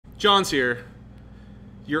John's here,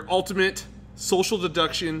 your ultimate social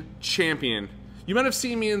deduction champion. You might have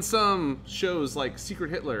seen me in some shows like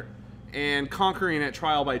Secret Hitler and Conquering at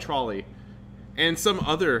Trial by Trolley and some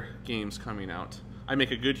other games coming out. I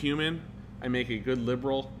make a good human. I make a good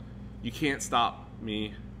liberal. You can't stop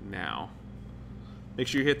me now. Make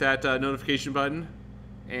sure you hit that notification button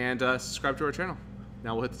and subscribe to our channel.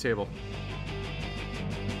 Now we'll hit the table.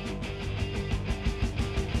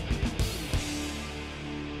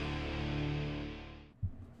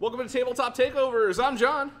 Welcome to Tabletop Takeovers. I'm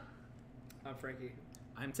John. I'm Frankie.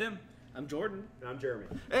 I'm Tim. I'm Jordan. And I'm Jeremy.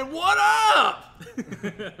 And what up?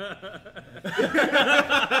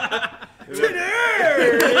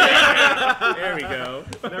 There we go.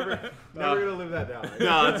 Never gonna live that down.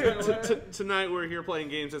 No, tonight we're here playing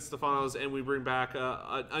games at Stefano's, and we bring back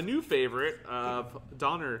a new favorite of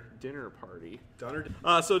Donner Dinner Party. Donner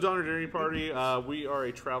Dinner Party. We are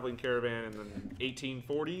a traveling caravan in the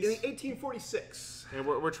 1840s. In 1846, and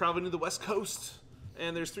we're traveling to the West Coast.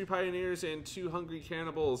 And there's 3 pioneers and 2 hungry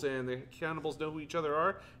cannibals, and the cannibals know who each other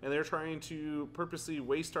are, and they're trying to purposely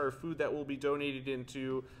waste our food that will be donated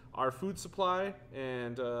into our food supply,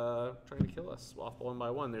 and trying to kill us off one by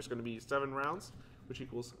one. There's going to be 7 rounds, which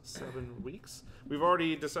equals 7 weeks. We've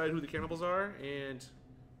already decided who the cannibals are, and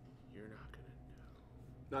you're not going to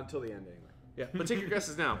know. not until the end anyway. Yeah, but take your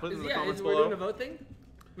guesses now. Put it in the comments we're below. doing a vote thing?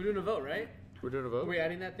 We're doing a vote, right? We're doing a vote? Are we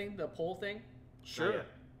adding that thing, the poll thing? Sure.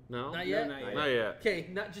 No? Not yet? No, not yet. Not yet. Okay,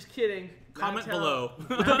 not just kidding. Comment below.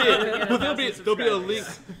 There'll be a link.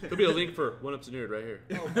 There'll be a link for One Up to Nerd right here.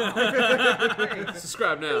 Oh, wow.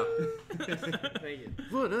 Subscribe now. Thank you.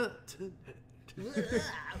 One Up to Nerd.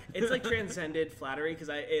 It's like transcended flattery because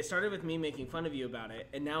it started with me making fun of you about it,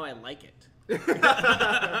 and now I like it.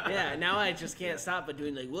 Yeah, now I just can't stop but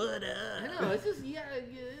doing like, what up? I know, it's just, yeah.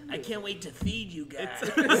 I can't wait to feed you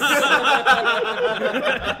guys.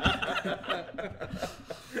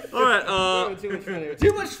 All right.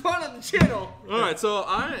 Too much fun on the channel. All right. So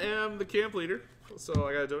I am the camp leader. So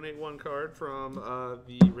I gotta donate 1 card from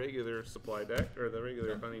the regular supply deck or the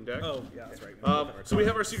regular hunting deck. Oh, yeah, that's right. So we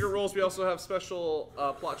have our secret roles. We also have special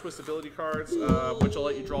plot twist ability cards, which will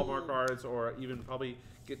let you draw more cards, or even probably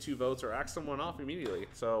get 2 votes or axe someone off immediately.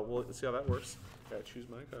 So we'll see how that works. Gotta choose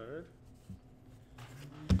my card.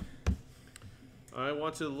 I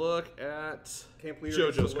want to look at Camp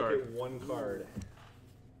leader Jojo's look card. at 1 card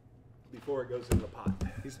before it goes in the pot.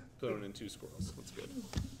 He's throwing in 2 squirrels. That's good.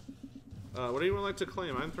 What do you like to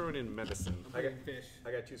claim? I'm throwing in medicine. I got fish.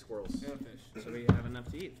 I got 2 squirrels. Yeah, fish. So we have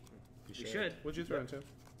enough to eat. We should. What'd you throw in, Tim?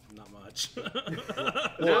 Not much.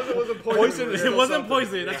 Well, it wasn't poison. It wasn't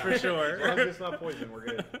poison, that's for sure. As long as it's not poison, we're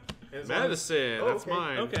good. And as long as- Medicine. Oh, That's okay.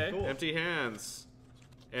 mine. Okay. Cool. Empty hands.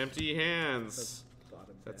 Empty hands.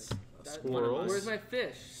 That's squirrels. Where's my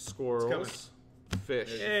fish? Squirrels. Fish.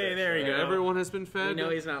 Hey, there you Yeah, go. everyone has been fed. We know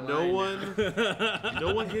he's not No lying one.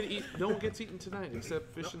 No one can eat. No one gets eaten tonight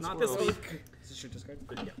except fish and Not squirrels. this week. Is this your discard?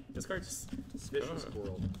 Yeah, discard. Fish and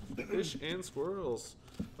squirrel. Fish and squirrels.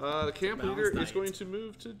 The camp leader is diet. going to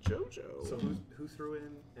move to Jojo. So who threw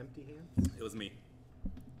in empty hands? It was me.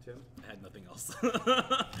 Tim? I had nothing else.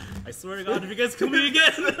 I swear to God, if you guys kill me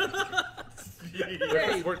again. Hey, Tim,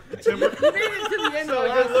 you made it to the end of the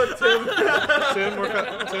last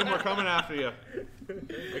Tim, we're coming after you.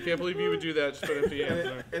 I can't believe you would do that. Just put empty hands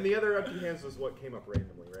there. And the other empty hands was what came up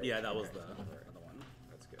randomly, right? Yeah, that was the Okay. other one.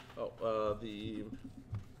 That's good. Oh, the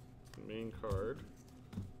main card.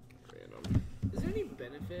 Random. Is there any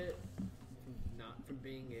benefit from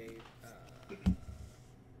being a no,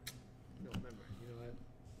 remember, you know what?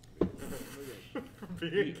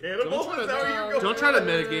 Being cannibal? Don't Is that where you're going? Don't try to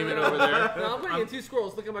metagame it over there. No, I'm putting in 2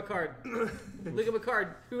 squirrels. Look at my card. Look at my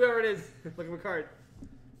card. Whoever it is, look at my card.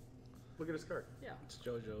 Look at his card. Yeah. It's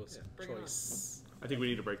JoJo's bring it on. choice. I think we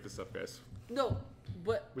need to break this up, guys. No,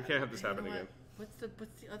 but We can't have this you know happen what? again. What's the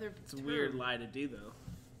other? It's a term? weird lie to do, though.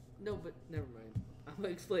 No, but never mind. I'm gonna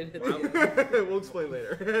explain it. At the end. We'll explain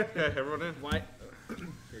later. Okay, everyone in. Why? Here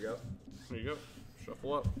you go. There you go.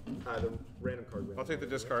 Shuffle up. The random card. I'll take the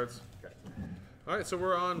discards. Okay. All right, so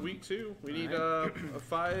we're on week 2. We need a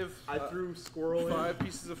 5. I threw squirrel in. 5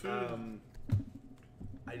 pieces of food.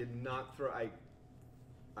 I did not throw. I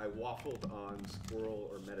waffled on squirrel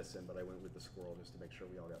or medicine, but I went with the squirrel just to make sure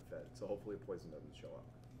we all got fed. So hopefully poison doesn't show up.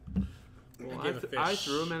 Well, I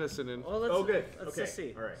threw a medicine in. Well, let's, Oh, good. Let's Okay. just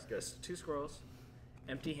see. All right, good. There's 2 squirrels,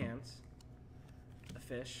 empty hands, a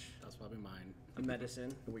fish. That's probably mine. A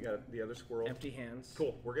medicine, And we got the other squirrel. empty hands.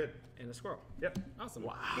 Cool. We're good. And a squirrel. Yep. Awesome.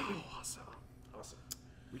 Wow. Awesome. Awesome.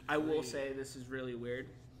 I will say this is really weird.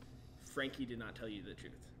 Frankie did not tell you the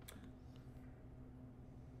truth.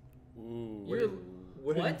 Ooh. You're,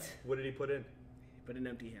 What what? What did he put in? He put in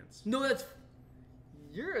empty hands. No, that's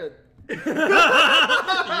you're a.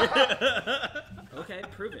 Okay,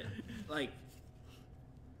 prove it. Like,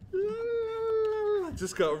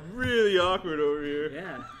 Just got really awkward over here.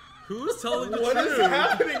 yeah. Who's telling the What truth? is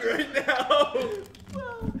happening right now?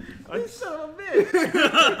 You son of a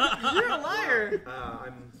bitch! You're a liar.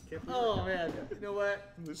 Can't believe Oh man, you know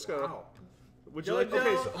what? Just gotta, Wow. would you Jojo, like?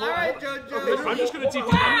 Okay, so all right, hold on. Jojo. Okay, so I'm just gonna hold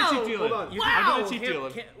keep. on. I'm gonna keep dealing. Hold on. I'm Wow. gonna keep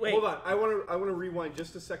dealing. Wait. Hold on. I want to rewind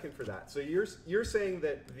just a second for that. So you're saying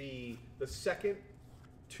that the second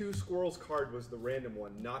two squirrels card was the random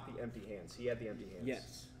one, not the empty hands. He had the empty hands.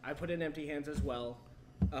 Yes, I put in empty hands as well.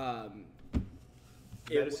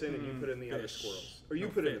 Medicine, and you put in the other fish. squirrels, or you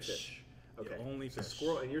No put in the fish. fish. Okay. Yeah, only so fish.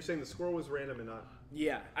 squirrel, and you're saying the squirrel was random and not.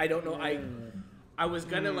 Yeah, I don't know. I was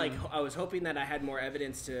gonna like. I was hoping that I had more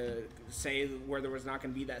evidence to say where there was not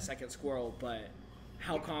gonna be that second squirrel, but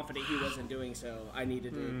how confident he was in doing so, I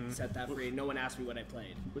needed to set that free. No one asked me what I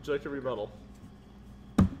played. Would you like to rebuttal?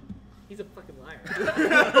 He's a fucking liar.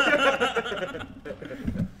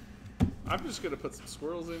 I'm just gonna put some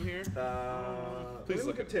squirrels in here. Please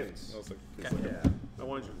look at Tim's. I was like, please Okay. look at. Yeah. I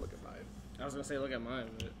wanted you to look at mine. I was gonna say, look at mine.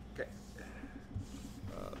 But Okay.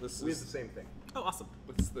 This We have the is same thing. Oh, awesome.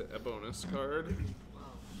 what's a bonus card?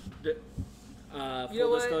 full You know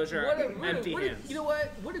what? disclosure, empty hands. You know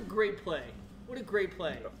what? What a great play. What a great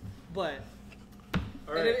play. But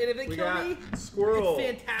All And right. if they we kill got me, squirrel,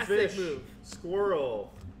 it's fantastic fish, move.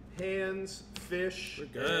 Squirrel, hands, fish, We're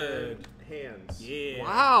good. and hands. Yeah.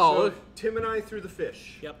 Wow. So Tim and I threw the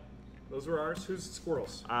fish. Yep. Those were ours. Who's the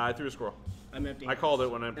squirrels? I threw a squirrel. I'm empty. I called it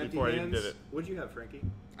when Empty before I even hands. did it. What'd you have, Frankie?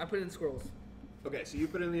 I put in squirrels. Okay, so you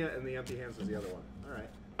put in the empty hands was the other one. All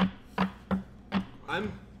right.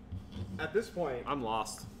 I'm at this point. I'm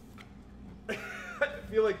lost. I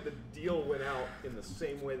feel like the deal went out in the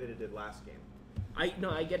same way that it did last game.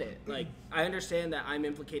 I get it. Like, I understand that I'm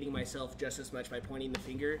implicating myself just as much by pointing the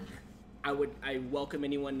finger. I welcome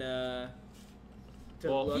anyone to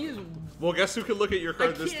Well, look. He is. Well, guess who can look at your I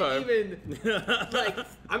card this can't time? even. Like,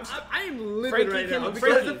 I am livid Frankie right can- now because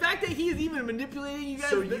Frankie. the fact that he is even manipulating you guys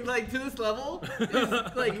So you- like to this level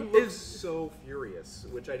is like You look is. so furious,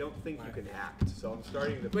 which I don't think you can act. So I'm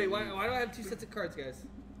starting to. Wait, believe- why do I have two sets of cards, guys?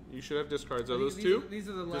 You should have discards. Are those These- two? These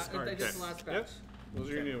are the last. Discards. I guess the Okay. last Yep. batch. Those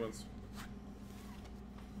are your new ones.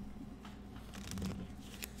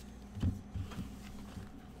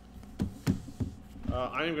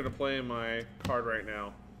 I am going to play my card right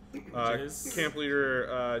now. Jizz. Camp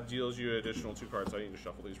Leader deals you an additional 2 cards. I need to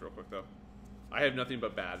shuffle these real quick, though. I have nothing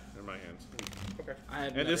but bad in my hands. Okay. I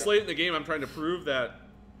have And this nothing- late in the game, I'm trying to prove that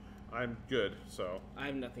I'm good, so... I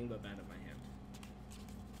have nothing but bad in my hand.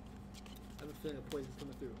 I have a feeling a poison's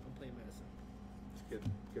coming through. I'm playing medicine.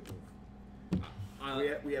 Good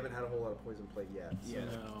move. We haven't had a whole lot of poison played yet. So Yeah.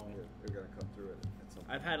 No. they're gonna come through it at some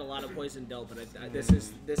point. I've had a lot of poison dealt, but this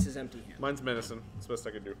is empty hand. Mine's medicine. It's the best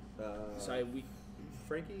I can do. So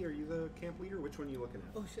Frankie, are you the camp leader? Which one are you looking at?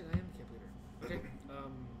 Oh shit! I am the camp leader. Okay.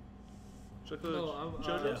 Check the No, I'm,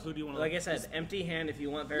 Yeah, who do you want to like I said, empty hand if you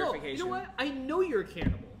want No, verification. you know what? I know you're a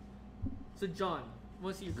cannibal. So John, I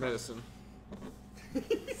want to see your card. Medicine.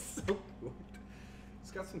 He's so good.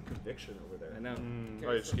 He's got some conviction over there. I know.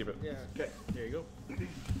 Oh, yeah, just keep it. Yeah. Okay. There you go. There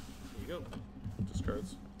you go.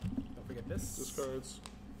 Discards. Don't forget this. Discards.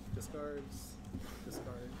 Discards.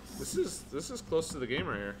 Discards. This is close to the game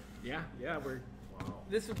right here. Yeah. Yeah, we're. Wow.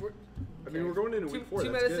 This is. I mean, we're going into week 4.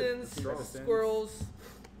 Two That's good. medicines, That's strong. medicines. squirrels,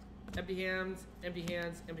 empty hands, empty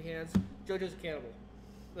hands, empty hands. Jojo's a cannibal.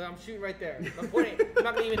 I'm shooting right there. I'm pointing. I'm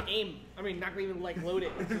not gonna even aim. I mean, not gonna even like load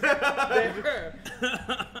it. It's just there.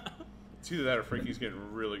 It's either that or Frankie's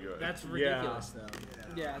getting really good. That's ridiculous, though.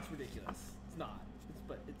 Yeah, it's ridiculous. It's not.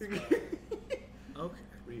 It's Okay.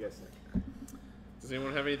 What do you guys think? Does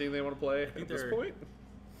anyone have anything they want to play at this they're- point?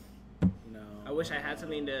 No. I wish I had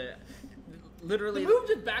something to. The Literally. move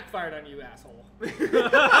just backfired on you, asshole.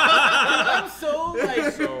 I'm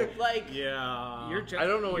so like Yeah. You're ju- I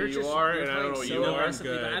don't know what you're you just- are, you're and I don't playing know what so you are.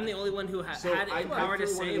 aggressively, I'm but good. I'm the only one who So had I the power to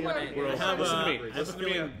threw one say of the what other I. ones. have Listen to a- me. I have a Listen to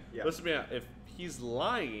me. feeling- Yeah. Listen to me. If he's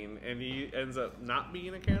lying and he ends up not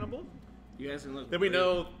being a cannibal, You guys can look. then we great.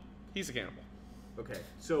 know he's a cannibal. Okay.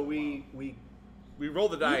 So we We roll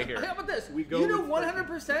the die here. How about this? We go you know with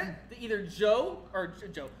 100% that either Joe or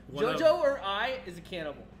One of- Jojo or I is a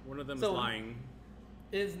cannibal. One of them So- is lying.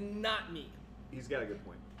 It is not me. he's got a good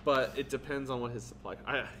point. But it depends on what his supply.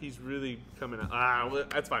 He's really coming out. Well,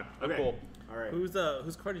 that's fine. I'm Okay. cool. All right. Whose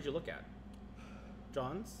card did you look at?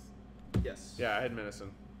 John's? Yes. Yeah, I had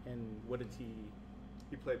medicine. And what did he?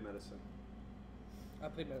 He played medicine. I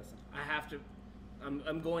played medicine. I have to.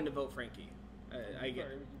 I'm going to vote Frankie. I get.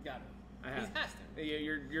 Sorry, you got it. I He have. has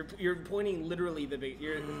to. You're pointing literally the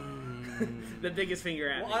the biggest finger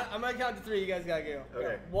at me. Well, I'm gonna count to 3. You guys gotta go.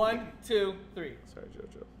 Okay. Go. 1, 2, 3. Sorry,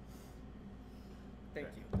 Jojo. Thank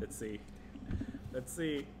you. Let's see. Let's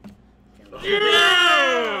see.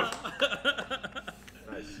 Yeah!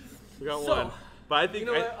 Nice. We got So, one. But I think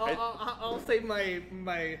You know what? I'll save my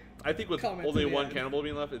I think with comment only to the one end. cannibal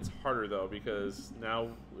being left, it's harder though because now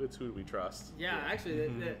it's who do we trust. Yeah, actually,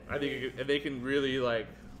 I think they can really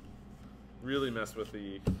really mess with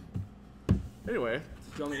the. Anyway,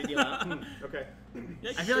 Do you want me to deal out? Okay.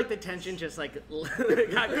 I feel like the tension just like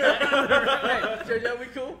got cut. Hey, Jojo, we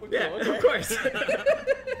cool? We're cool, Yeah, okay. of course.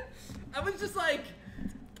 I was just like,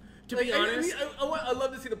 To be honest, I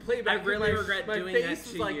love to see the playback. I really My- regret my doing face that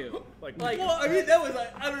was to like, you. Like, well, I mean, that was like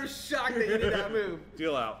utter shock that you did that move.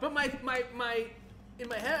 deal out. But in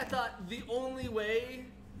my head, I thought the only way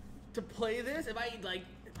to play this, if I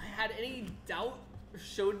had any doubt or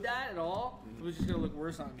showed that at all, it was just gonna look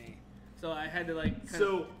worse on me. So I had to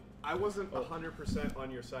So I wasn't 100%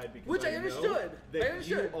 on your side because Which I know understood. that I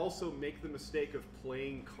understood. you also make the mistake of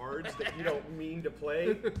playing cards that you don't mean to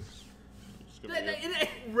play Just gonna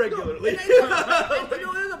be- regularly. And you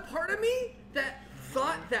know, there's a part of me that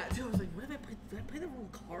thought that too. I was like, what did I play? Did I play the wrong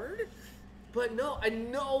card? But no, I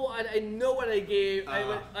know what I gave.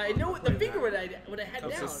 I know what the finger what I had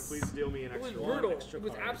down. Please deal me an It was extra brutal. extra It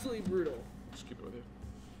was card. absolutely brutal. Just keep it with you.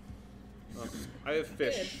 I have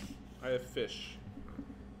fish. I have fish.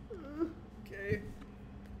 Okay.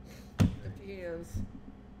 Empty hands.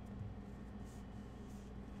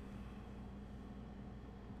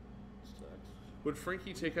 Would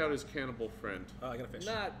Frankie take out his cannibal friend? Oh, I got a fish.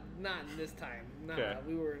 Not this time. Nah, Okay.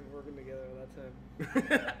 we weren't working together that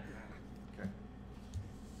time. Okay.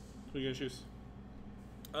 Who are you gonna choose?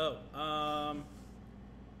 Oh,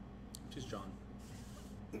 choose John.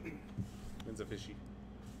 It's a fishy.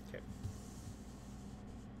 Okay.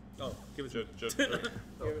 Oh, give it Jo- to Jo-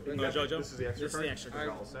 No, Jojo. This is the extra This is card? the extra You're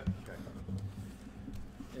card. all set? Okay.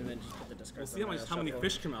 And then just put the discard. We'll see how many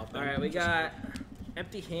fish come out. Then. All right, we got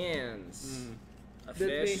empty hands, a That's me.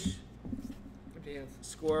 fish, Empty hands.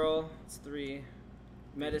 squirrel. It's 3,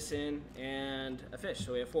 medicine, and a fish.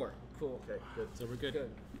 So we have 4. Cool. Okay, good. So we're good. Good.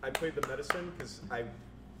 I played the medicine because I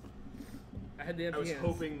had the empty I was hands.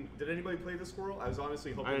 hoping. Did anybody play the squirrel? I was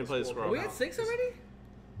honestly hoping. I didn't play the squirrel. Are we at 6 already?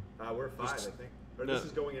 We're at 5, I think. Or No. this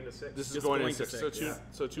is going into 6. This is Just going going in to 6. So six, two. yeah.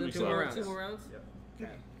 So 2 weeks Two more left. rounds. 2 more rounds? Yep.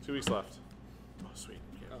 Okay. 2 weeks left. Oh sweet.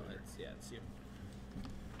 Oh, it's you.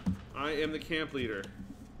 I am the camp leader,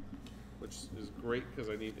 which is great because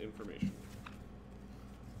I need information.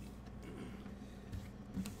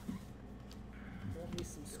 Want me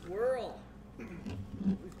some squirrel. We're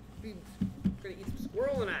gonna eat some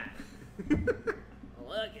squirrel tonight. I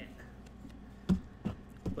like it.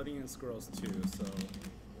 Putting in squirrels too, so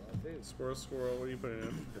Squirrel, squirrel. What are you putting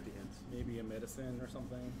in? maybe a medicine or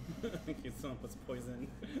something. In case someone puts poison.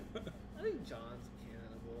 I think John's a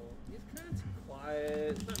cannibal. He's kind of too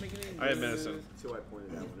quiet. He's not making any moves. I have medicine. That's who I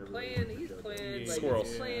pointed out whenever. He's playing like Squirrels.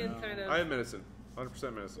 he's playing kind of. I have medicine.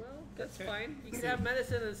 100% medicine. Well, that's Okay. fine. You can have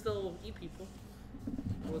medicine and still eat people.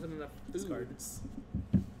 There wasn't enough food. Discards.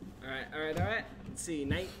 All right. Let's see,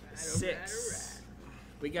 night 6.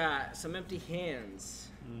 We got some empty hands,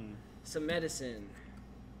 some medicine,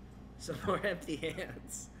 some more empty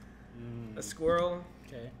hands, a squirrel,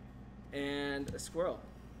 Okay. and a squirrel.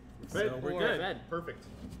 So we're We're good. fed. Perfect.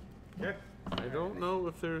 Okay. I don't know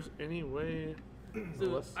if there's any way. So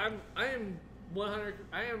Unless- I am 100.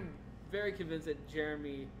 I am very convinced that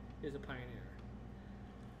Jeremy is a pioneer.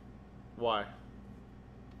 Why?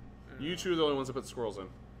 You two are the only ones that put squirrels in.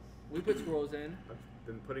 We put squirrels in. I've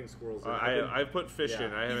been putting squirrels in. I've put fish Yeah.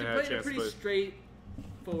 in. I He's haven't been had a playing a chance to pretty put.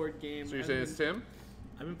 straightforward game. So you're saying it's Tim?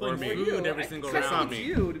 I've been Or playing me. food every single I kinda It's not round. think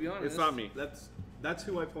me. It's you, to be honest. It's not me. That's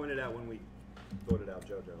who I pointed out when we voted out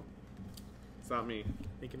Jojo. It's not me.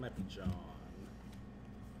 I think it might be John.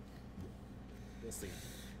 We'll see.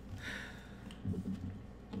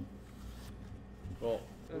 Well,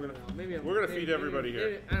 I don't know. Maybe we're gonna feed everybody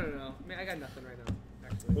here. I don't know. I mean, I got nothing right now.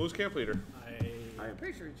 Actually, who's camp leader? I'm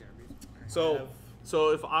pretty sure Jeremy's.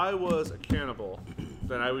 So if I was a cannibal,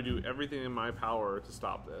 then I would do everything in my power to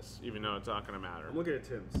stop this, even though it's not going to matter. I'm looking at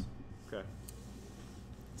Tim's. Okay.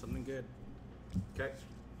 Something good. Okay.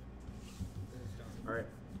 All right.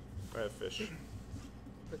 I have fish.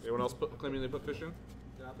 Anyone else claiming they put fish in?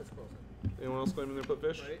 Did I put squirrels in? Anyone else claiming they put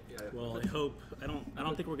fish? Right? Yeah. Well, I hope. I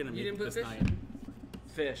don't think we're gonna You make didn't it put this fish? night.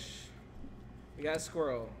 Fish. We got a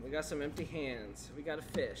squirrel. We got some empty hands. We got a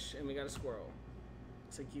fish, and we got a squirrel.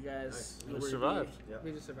 Looks like you guys. We know where to survived. be.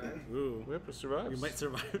 We just survived. Ooh, We have to survive. we might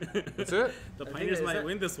survive. That's it? The I think Pioneers is might that-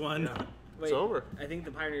 win this one. Yeah. Wait, It's over. I think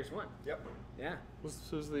the Pioneers won. Yep. Yeah.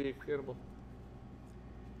 Who's the cannibal?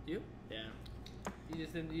 You? Yeah. You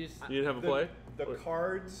just didn't. You didn't have a play? The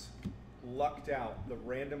cards lucked out. The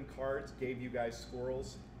random cards gave you guys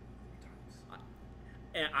squirrels.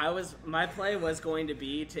 And my play was going to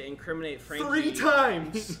be to incriminate Frankie 3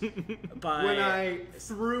 times! by When I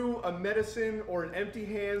threw a medicine or an empty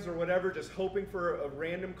hands or whatever, just hoping for a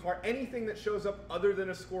random card, anything that shows up other than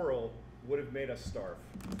a squirrel would have made us starve.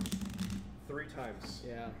 3 times.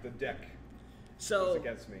 Yeah. The deck So was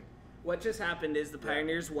against me. what just happened is the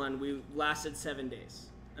Pioneers won. We lasted 7 days.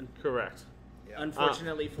 Correct. Yeah.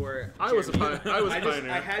 Unfortunately for I was a Jeremy. pioneer.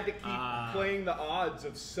 I had to keep playing the odds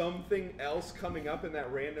of something else coming up in that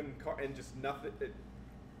random card, and just nothing. We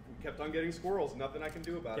kept on getting squirrels. Nothing I can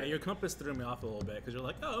do about Yeah, it. your compass threw me off a little bit because you're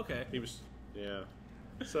like, oh, okay. He was, yeah.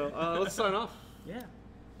 So let's sign off. Yeah.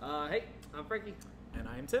 Hey, I'm Frankie. And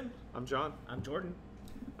I am Tim. I'm John. I'm Jordan.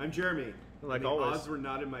 I'm Jeremy. Like and the always. odds were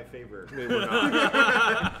not in my favor. They were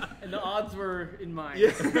not. And the odds were in mine.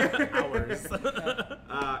 Yeah. Hours.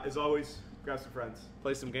 As always, grab some friends.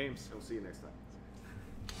 Play some games. And we'll see you next time.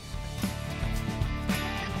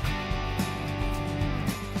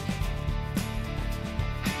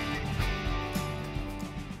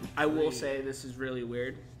 I will say this is really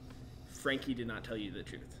weird. Frankie did not tell you the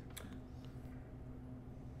truth.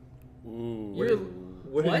 Ooh. You're,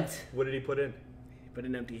 What? what? What did he put in? But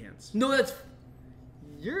in empty hands. No, that's.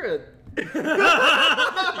 You're a.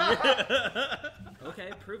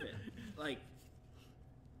 Okay, prove it. Like,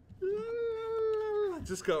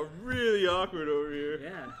 Just got really awkward over here.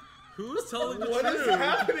 yeah. Who's telling the What truth? is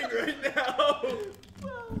happening right now?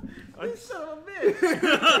 You son of a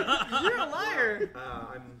bitch. You're a liar. Can't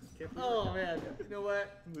believe Oh, man. You know what?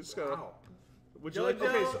 Just gotta, Wow. would you Jojo. like?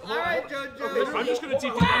 Okay, so All right, Jojo. Okay, I'm just gonna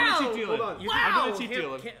hold TP. on. I'm gonna TP Hold it. on. I'm gonna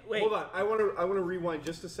TP it. Wait. Hold on. I want to rewind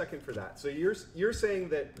just a second for that. So you're saying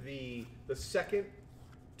that the second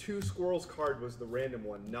 2 squirrels card was the random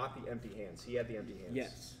one, not the empty hands. He had the empty hands.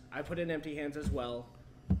 Yes. I put in empty hands as well.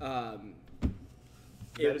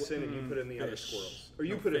 Medicine, and you put in the other fish. squirrels, or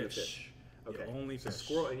you No, put in the fish. fish. Okay. Yeah, only So fish.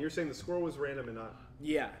 squirrel, and you're saying the squirrel was random and not.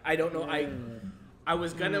 Yeah, I don't know. I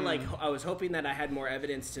was gonna I was hoping that I had more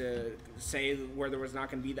evidence to say where there was not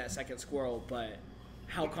gonna be that second squirrel, but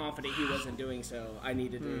how confident he wasn't doing so, I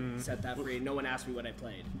needed to set that free. No one asked me what I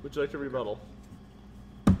played. Would you like to rebuttal?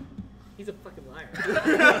 He's a fucking liar.